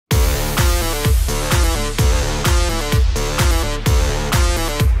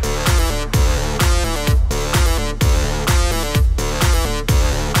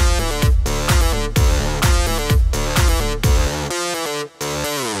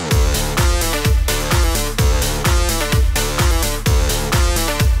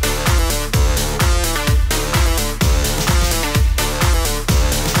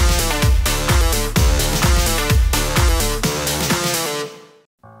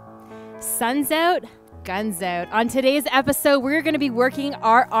Sun's out, guns out. On today's episode, we're going to be working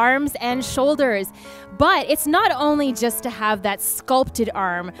our arms and shoulders. But it's not only just to have that sculpted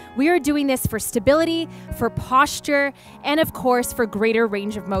arm. We are doing this for stability, for posture, and of course for greater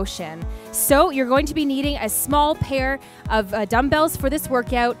range of motion. So you're going to be needing a small pair of dumbbells for this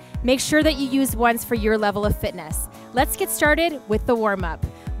workout. Make sure that you use ones for your level of fitness. Let's get started with the warm-up.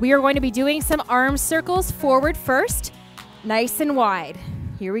 We are going to be doing some arm circles forward first, nice and wide.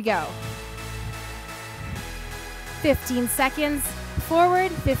 Here we go. 15 seconds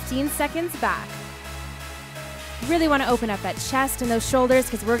forward, 15 seconds back. Really want to open up that chest and those shoulders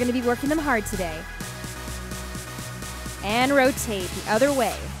because we're going to be working them hard today. And rotate the other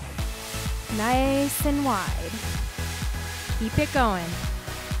way. Nice and wide. Keep it going.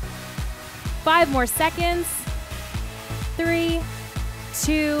 5 more seconds. 3,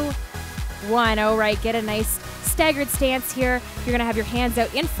 2, 1. All right, get a nice staggered stance here. You're going to have your hands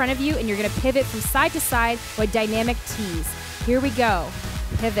out in front of you and you're going to pivot from side to side with dynamic T's. Here we go.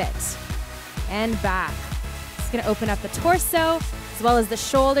 Pivot and back. It's going to open up the torso as well as the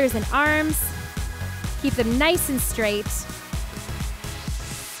shoulders and arms. Keep them nice and straight.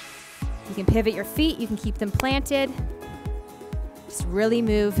 You can pivot your feet. You can keep them planted. Just really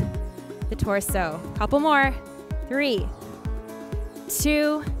move the torso. Couple more. 3,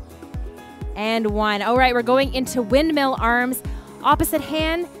 2, and 1. All right, we're going into windmill arms, opposite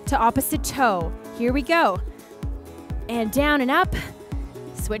hand to opposite toe. Here we go. And down and up.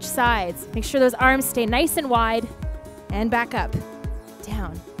 Switch sides. Make sure those arms stay nice and wide. And back up.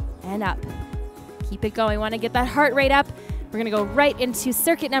 Down and up. Keep it going. Want to get that heart rate up. We're going to go right into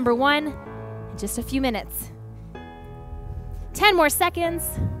circuit number 1 in just a few minutes. 10 more seconds.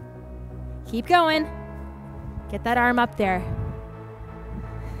 Keep going. Get that arm up there.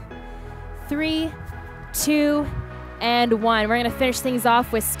 3, 2, and 1. We're going to finish things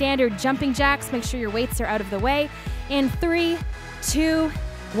off with standard jumping jacks. Make sure your weights are out of the way. In 3, 2,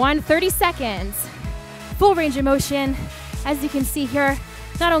 1, 30 seconds. Full range of motion. As you can see here,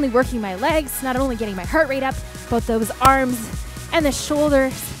 not only working my legs, not only getting my heart rate up, but those arms and the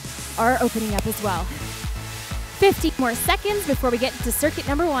shoulders are opening up as well. 50 more seconds before we get to circuit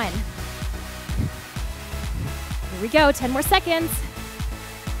number 1. Here we go, 10 more seconds.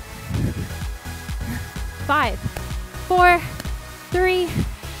 5, 4, 3,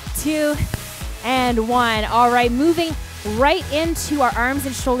 2, and 1. All right, moving right into our arms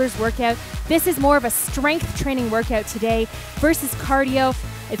and shoulders workout. This is more of a strength training workout today versus cardio.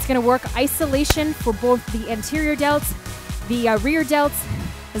 It's going to work isolation for both the anterior delts, the rear delts,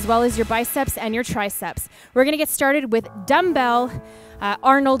 as well as your biceps and your triceps. We're going to get started with dumbbell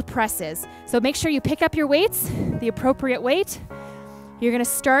Arnold presses. So make sure you pick up your weights, the appropriate weight. You're going to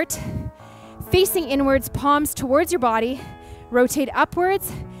start facing inwards, palms towards your body, rotate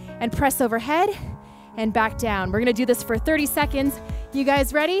upwards, and press overhead and back down. We're gonna do this for 30 seconds. You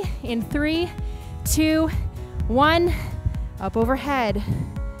guys ready? In 3, 2, 1, up overhead.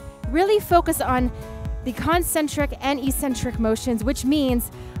 Really focus on the concentric and eccentric motions, which means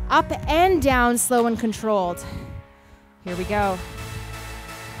up and down, slow and controlled. Here we go.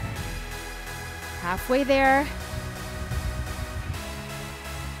 Halfway there.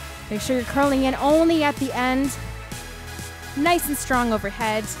 Make sure you're curling in only at the end. Nice and strong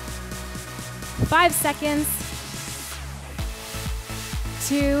overhead. 5 seconds.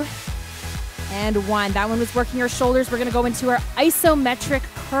 2, and 1. That one was working your shoulders. We're gonna go into our isometric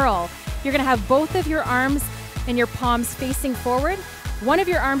curl. You're gonna have both of your arms and your palms facing forward. One of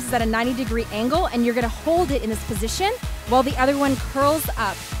your arms is at a 90-degree angle and you're gonna hold it in this position while the other one curls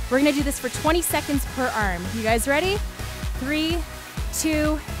up. We're gonna do this for 20 seconds per arm. You guys ready? 3,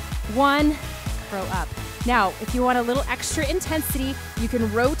 2, 1, curl up. Now, if you want a little extra intensity, you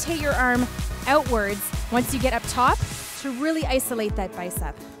can rotate your arm outwards once you get up top to really isolate that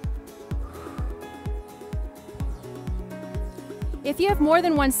bicep. If you have more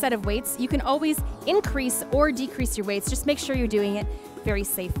than one set of weights, you can always increase or decrease your weights. Just make sure you're doing it very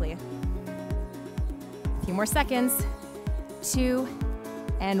safely. A few more seconds. 2,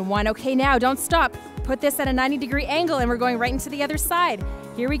 and 1. Okay, now don't stop. Put this at a 90-degree angle and we're going right into the other side.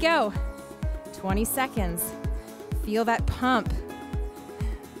 Here we go. 20 seconds. Feel that pump.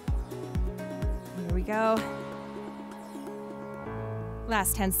 Here we go.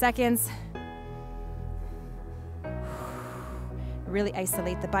 Last 10 seconds. Really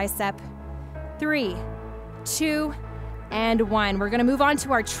isolate the bicep. 3, 2, and 1. We're gonna move on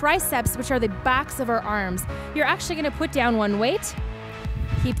to our triceps, which are the backs of our arms. You're actually gonna put down one weight,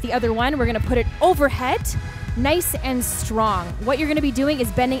 keep the other one. We're gonna put it overhead, nice and strong. What you're gonna be doing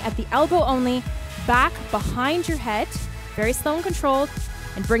is bending at the elbow only, back behind your head, very slow and controlled,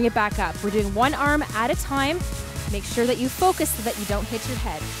 and bring it back up. We're doing one arm at a time. Make sure that you focus so that you don't hit your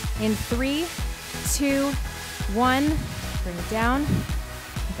head. In 3, 2, 1, bring it down,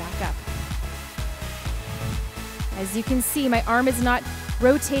 and back up. As you can see, my arm is not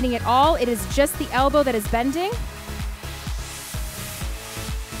rotating at all. It is just the elbow that is bending.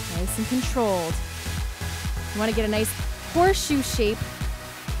 Nice and controlled. You want to get a nice horseshoe shape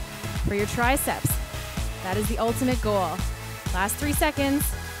for your triceps. That is the ultimate goal. Last 3 seconds.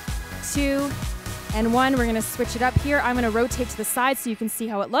 2 and 1. We're going to switch it up here. I'm going to rotate to the side so you can see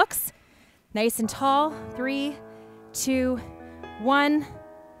how it looks. Nice and tall. 3, 2, 1.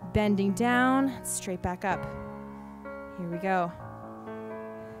 Bending down, straight back up. Here we go.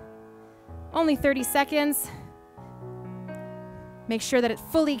 Only 30 seconds. Make sure that it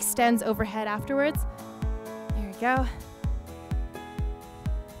fully extends overhead afterwards. There we go.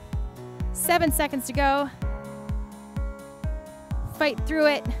 7 seconds to go. Fight through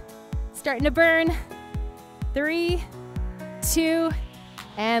it. Starting to burn. 3, 2,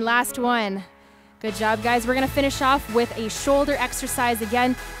 and last one. Good job, guys. We're gonna finish off with a shoulder exercise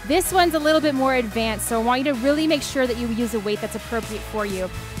again. This one's a little bit more advanced, so I want you to really make sure that you use a weight that's appropriate for you.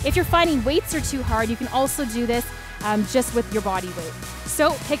 If you're finding weights are too hard, you can also do this just with your body weight.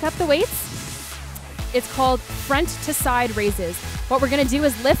 So pick up the weights. It's called front to side raises. What we're gonna do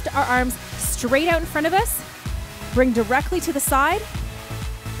is lift our arms straight out in front of us, bring directly to the side,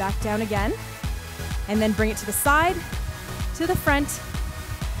 back down again, and then bring it to the side, to the front,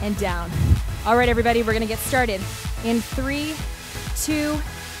 and down. All right, everybody, we're gonna get started. In 3, 2,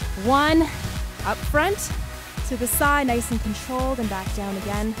 1, up front, to the side, nice and controlled, and back down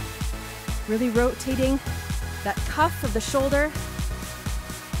again. Really rotating that cuff of the shoulder.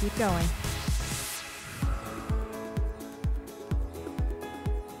 Keep going.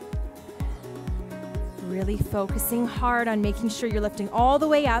 Really focusing hard on making sure you're lifting all the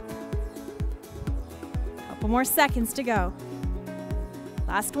way up. Couple more seconds to go.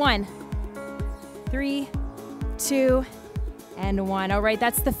 Last one. 3, 2, and 1. All right,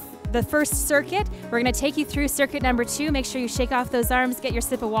 that's the first circuit. We're gonna take you through circuit number 2. Make sure you shake off those arms, get your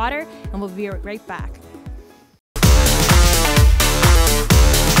sip of water, and we'll be right back.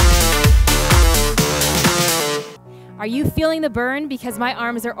 Are you feeling the burn? Because my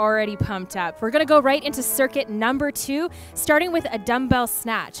arms are already pumped up. We're gonna go right into circuit number 2, starting with a dumbbell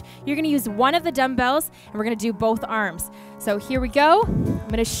snatch. You're gonna use one of the dumbbells, and we're gonna do both arms. So here we go. I'm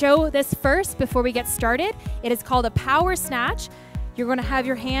gonna show this first before we get started. It is called a power snatch. You're gonna have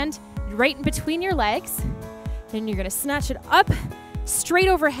your hand right in between your legs, then you're gonna snatch it up, straight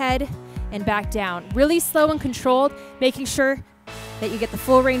overhead, and back down. Really slow and controlled, making sure that you get the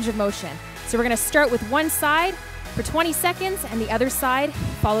full range of motion. So we're gonna start with one side for 20 seconds, and the other side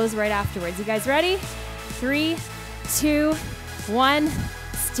follows right afterwards. You guys ready? 3, 2, 1,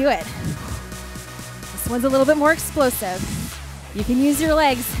 let's do it. This one's a little bit more explosive. You can use your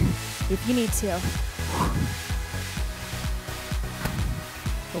legs if you need to.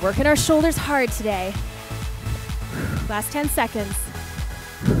 We're working our shoulders hard today. Last 10 seconds.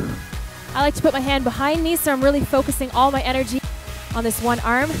 I like to put my hand behind me, so I'm really focusing all my energy on this one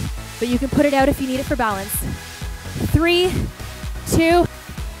arm, but you can put it out if you need it for balance. 3, 2,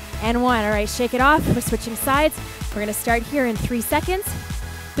 and 1. All right, shake it off. We're switching sides. We're gonna start here in 3 seconds.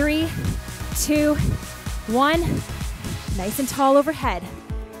 3, 2, 1. Nice and tall overhead.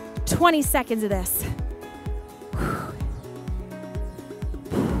 20 seconds of this.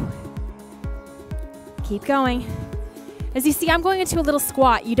 Keep going. As you see, I'm going into a little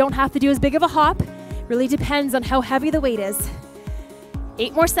squat. You don't have to do as big of a hop. Really depends on how heavy the weight is.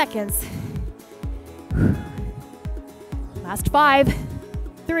 8 more seconds. Last 5,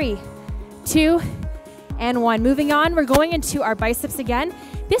 3, 2, and 1. Moving on, we're going into our biceps again.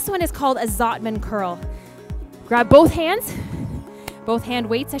 This one is called a Zottman curl. Grab both hands, both hand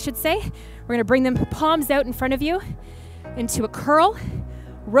weights, I should say. We're gonna bring them palms out in front of you into a curl.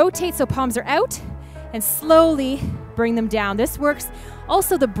 Rotate so palms are out, and slowly bring them down. This works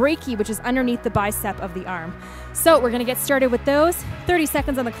also the brachii, which is underneath the bicep of the arm. So we're gonna get started with those. 30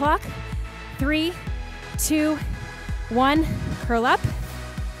 seconds on the clock. 3, 2, 1, curl up,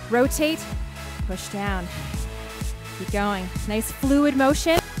 rotate, push down. Keep going. Nice fluid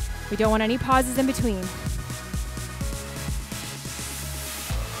motion. We don't want any pauses in between.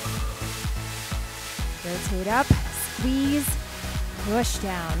 Rotate up, squeeze, push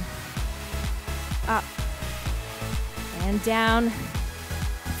down. Up and down.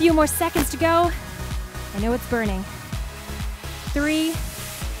 A few more seconds to go. I know it's burning. 3,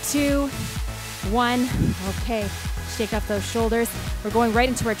 2, 1. Okay. Shake off those shoulders. We're going right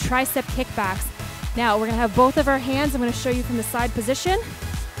into our tricep kickbacks. Now we're gonna have both of our hands, I'm gonna show you from the side position.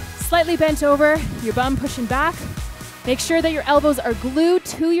 Slightly bent over, your bum pushing back. Make sure that your elbows are glued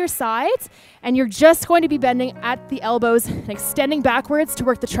to your sides, and you're just going to be bending at the elbows and extending backwards to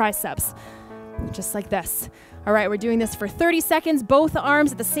work the triceps, just like this. All right, we're doing this for 30 seconds, both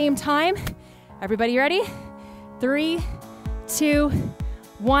arms at the same time. Everybody ready? 3, 2,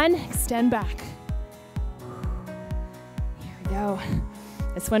 1, extend back. Here we go.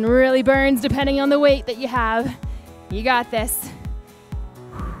 This one really burns depending on the weight that you have. You got this.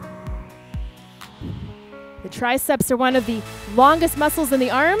 The triceps are one of the longest muscles in the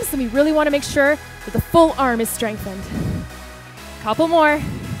arms, and we really want to make sure that the full arm is strengthened. Couple more.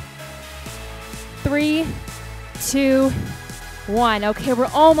 3, 2, 1. Okay, we're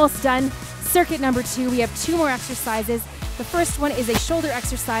almost done. Circuit number 2, we have 2 more exercises. The first one is a shoulder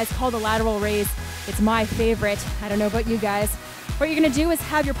exercise called a lateral raise. It's my favorite. I don't know about you guys. What you're gonna do is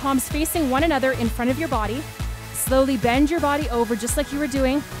have your palms facing one another in front of your body. Slowly bend your body over just like you were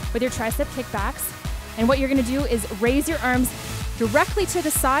doing with your tricep kickbacks. And what you're gonna do is raise your arms directly to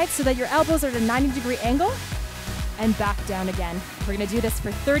the side so that your elbows are at a 90-degree angle and back down again. We're gonna do this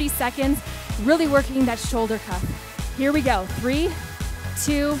for 30 seconds, really working that shoulder cuff. Here we go. 3,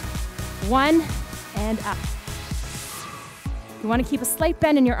 2, 1, and up. You wanna keep a slight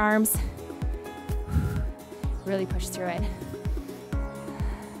bend in your arms. Really push through it.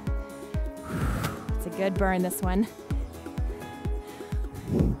 It's a good burn, this one.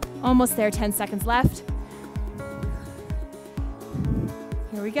 Almost there, 10 seconds left.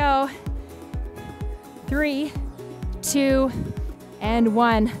 Here we go. 3, 2, and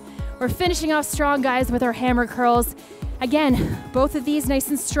 1. We're finishing off strong, guys, with our hammer curls. Again, both of these nice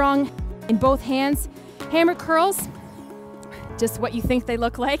and strong in both hands. Hammer curls, just what you think they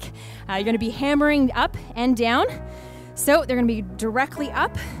look like. You're gonna be hammering up and down. So they're gonna be directly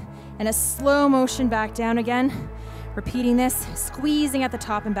up and a slow motion back down again. Repeating this, squeezing at the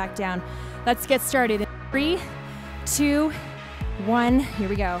top and back down. Let's get started. 3, 2, 1, here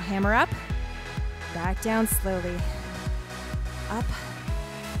we go. Hammer up, back down slowly. Up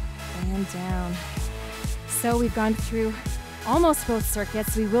and down. So we've gone through almost both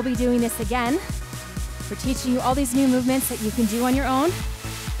circuits. We will be doing this again. We're teaching you all these new movements that you can do on your own,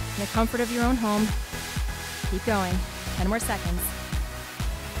 in the comfort of your own home. Keep going, 10 more seconds.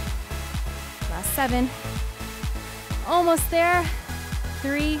 Last 7. Almost there.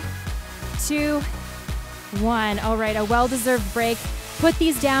 3, 2, 1. All right, a well-deserved break. Put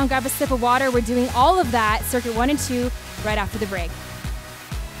these down, grab a sip of water. We're doing all of that, circuit 1 and 2, right after the break.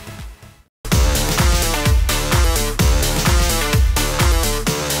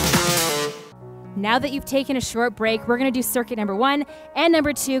 Now that you've taken a short break, we're gonna do circuit number 1 and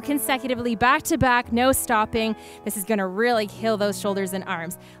number 2 consecutively, back to back, no stopping. This is gonna really kill those shoulders and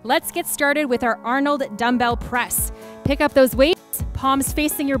arms. Let's get started with our Arnold dumbbell press. Pick up those weights, palms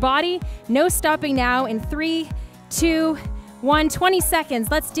facing your body, no stopping now in 3, 2, 1, 20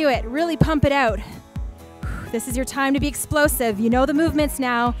 seconds. Let's do it, really pump it out. This is your time to be explosive. You know the movements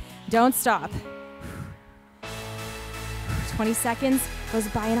now, don't stop. 20 seconds goes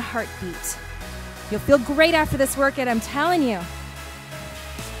by in a heartbeat. You'll feel great after this workout, I'm telling you.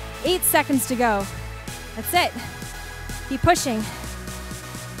 8 seconds to go. That's it. Keep pushing.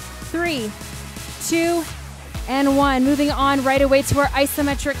 3, 2, and 1. Moving on right away to our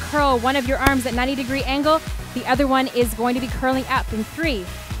isometric curl. One of your arms at 90-degree angle. The other one is going to be curling up in 3,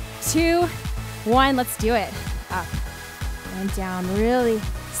 2, 1. Let's do it. Up and down. Really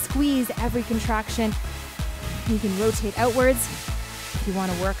squeeze every contraction. You can rotate outwards. If you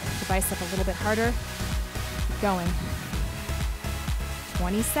want to work the bicep a little bit harder, keep going.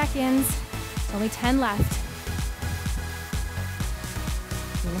 20 seconds, only 10 left.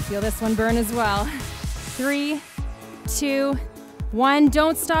 You're gonna feel this one burn as well. 3, 2, 1,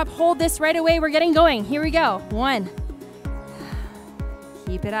 don't stop, hold this right away, we're getting going. Here we go, 1.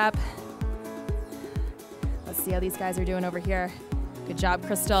 Keep it up. Let's see how these guys are doing over here. Good job,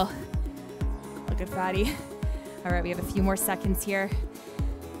 Crystal. Look at Fatty. All right, we have a few more seconds here.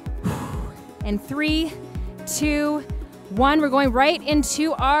 And 3, 2, 1, we're going right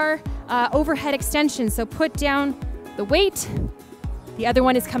into our overhead extension. So put down the weight. The other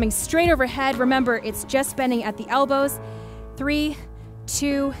one is coming straight overhead. Remember, it's just bending at the elbows. 3,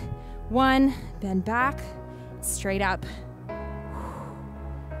 2, 1, bend back, straight up.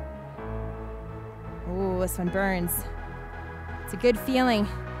 Ooh, this one burns. It's a good feeling.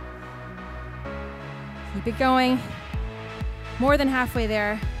 Keep it going. More than halfway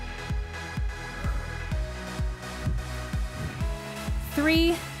there.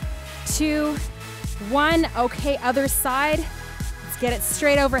 3, 2, 1. Okay, other side. Let's get it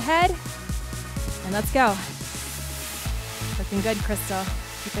straight overhead. And let's go. Looking good, Crystal.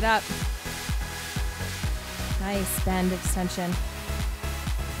 Keep it up. Nice bend extension.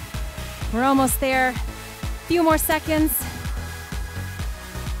 We're almost there. A few more seconds.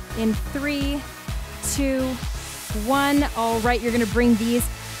 In 3, 2, 1. All right, you're gonna bring these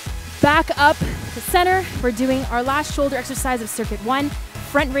back up to center. We're doing our last shoulder exercise of circuit 1,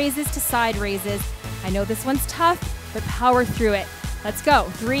 front raises to side raises. I know this one's tough, but power through it. Let's go.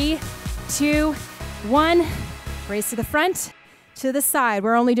 3, 2, 1. Raise to the front, to the side.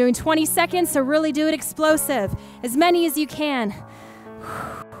 We're only doing 20 seconds, so really do it explosive. As many as you can.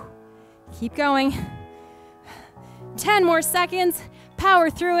 Keep going. 10 more seconds.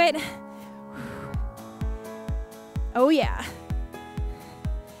 Power through it. Oh yeah.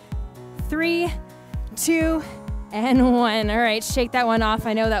 3, 2, and 1. All right, shake that one off.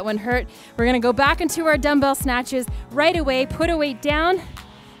 I know that one hurt. We're gonna go back into our dumbbell snatches right away. Put a weight down.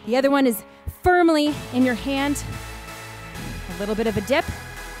 The other one is firmly in your hand. A little bit of a dip.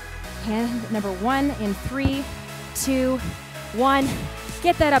 Hand number 1 in 3, 2, 1.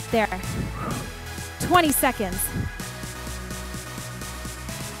 Get that up there. 20 seconds.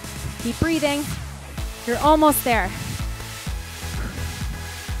 Keep breathing. You're almost there.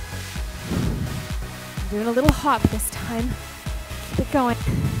 Doing a little hop this time. Keep it going.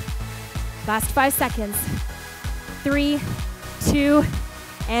 Last 5 seconds. 3, 2,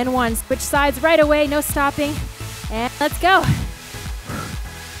 and 1. Switch sides right away, no stopping. And let's go.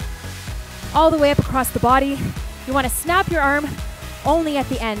 All the way up across the body. You want to snap your arm only at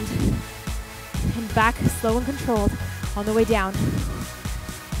the end. And back, slow and controlled, on the way down.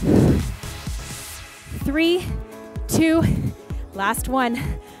 3, 2, last one.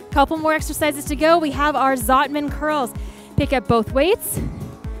 Couple more exercises to go. We have our Zottman curls. Pick up both weights.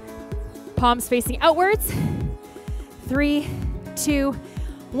 Palms facing outwards. 3, 2,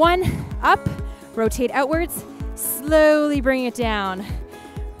 1. Up. Rotate outwards. Slowly bring it down.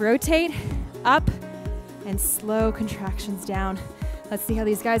 Rotate, up, and slow contractions down. Let's see how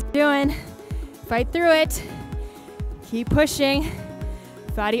these guys are doing. Fight through it. Keep pushing.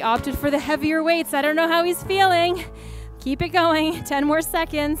 Fatty opted for the heavier weights. I don't know how he's feeling. Keep it going. 10 more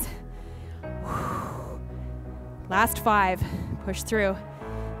seconds. Last 5. Push through.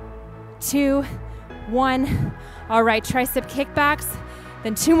 2, 1. All right, tricep kickbacks.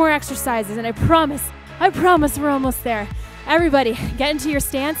 Then 2 more exercises, and I promise we're almost there. Everybody, get into your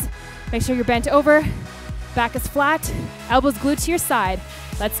stance. Make sure you're bent over. Back is flat. Elbows glued to your side.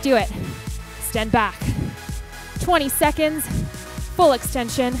 Let's do it. Stand back. 20 seconds. Full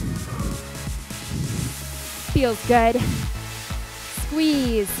extension. Feels good.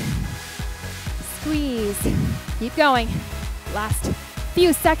 Squeeze. Squeeze. Keep going. Last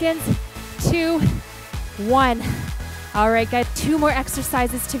few seconds. 2, 1. All right, guys, 2 more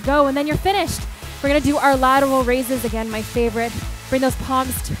exercises to go, and then you're finished. We're gonna do our lateral raises. Again, my favorite. Bring those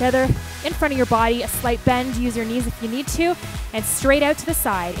palms together in front of your body, a slight bend. Use your knees if you need to, and straight out to the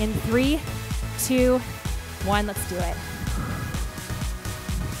side. In 3, 2, 1, let's do it.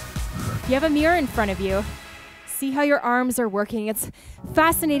 If you have a mirror in front of you, see how your arms are working. It's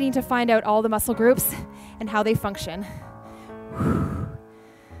fascinating to find out all the muscle groups and how they function.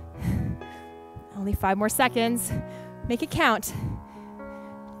 Only 5 more seconds. Make it count.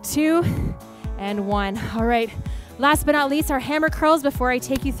 2, and 1. All right, last but not least, our hammer curls before I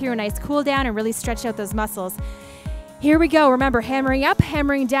take you through a nice cool down and really stretch out those muscles. Here we go. Remember, hammering up,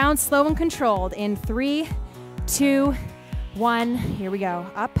 hammering down, slow and controlled. In 3, 2, 1. Here we go.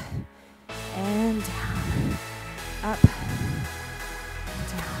 Up and down. Up and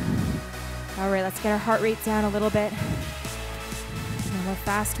down. All right, let's get our heart rate down a little bit. No more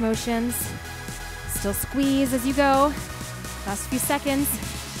fast motions. Still squeeze as you go. Last few seconds.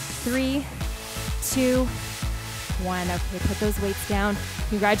 3, 2, 1. Okay, put those weights down.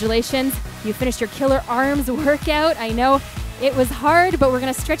 Congratulations. You finished your killer arms workout. I know it was hard, but we're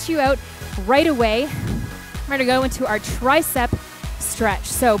gonna stretch you out right away. We're gonna go into our tricep stretch.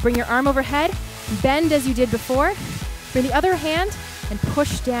 So bring your arm overhead, bend as you did before. Bring the other hand and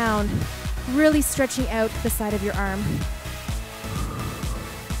push down, really stretching out the side of your arm.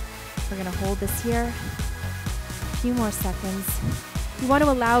 We're gonna hold this here. A few more seconds. You want to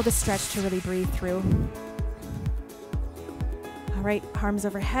allow the stretch to really breathe through. All right, arms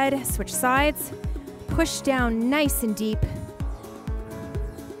overhead, switch sides. Push down nice and deep.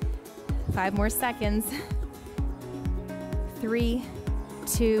 5 more seconds. 3,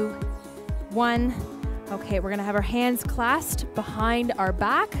 2, 1. Okay, we're gonna have our hands clasped behind our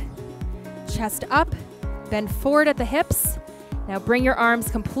back. Chest up, bend forward at the hips. Now bring your arms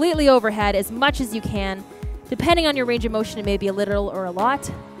completely overhead as much as you can. Depending on your range of motion, it may be a little or a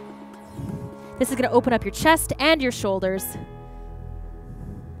lot. This is going to open up your chest and your shoulders.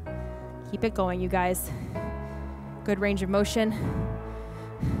 Keep it going, you guys. Good range of motion.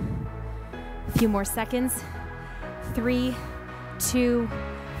 A few more seconds. 3, 2,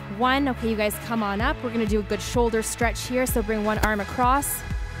 1. Okay, you guys come on up. We're going to do a good shoulder stretch here. So bring one arm across.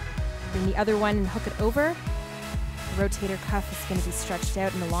 Bring the other one and hook it over. The rotator cuff is going to be stretched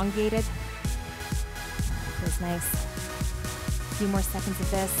out and elongated. Feels nice. A few more seconds of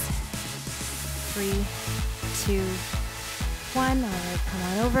this. 3, 2, 1. All right, come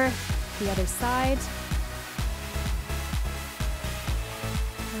on over. The other side.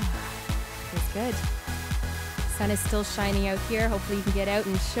 Feels good. Sun is still shining out here. Hopefully you can get out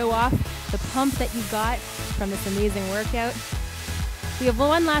and show off the pump that you got from this amazing workout. We have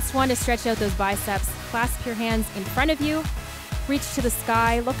one last one to stretch out those biceps. Clasp your hands in front of you. Reach to the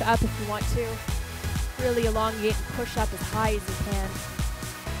sky. Look up if you want to. Really elongate and push up as high as you can.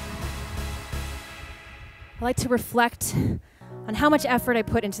 I like to reflect on how much effort I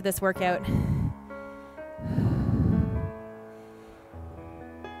put into this workout.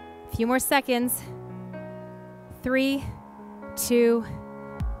 A few more seconds. 3, 2,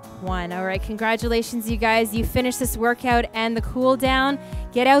 1. All right, congratulations, you guys. You finished this workout and the cool down.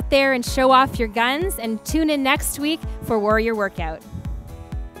 Get out there and show off your guns, and tune in next week for Warrior Workout.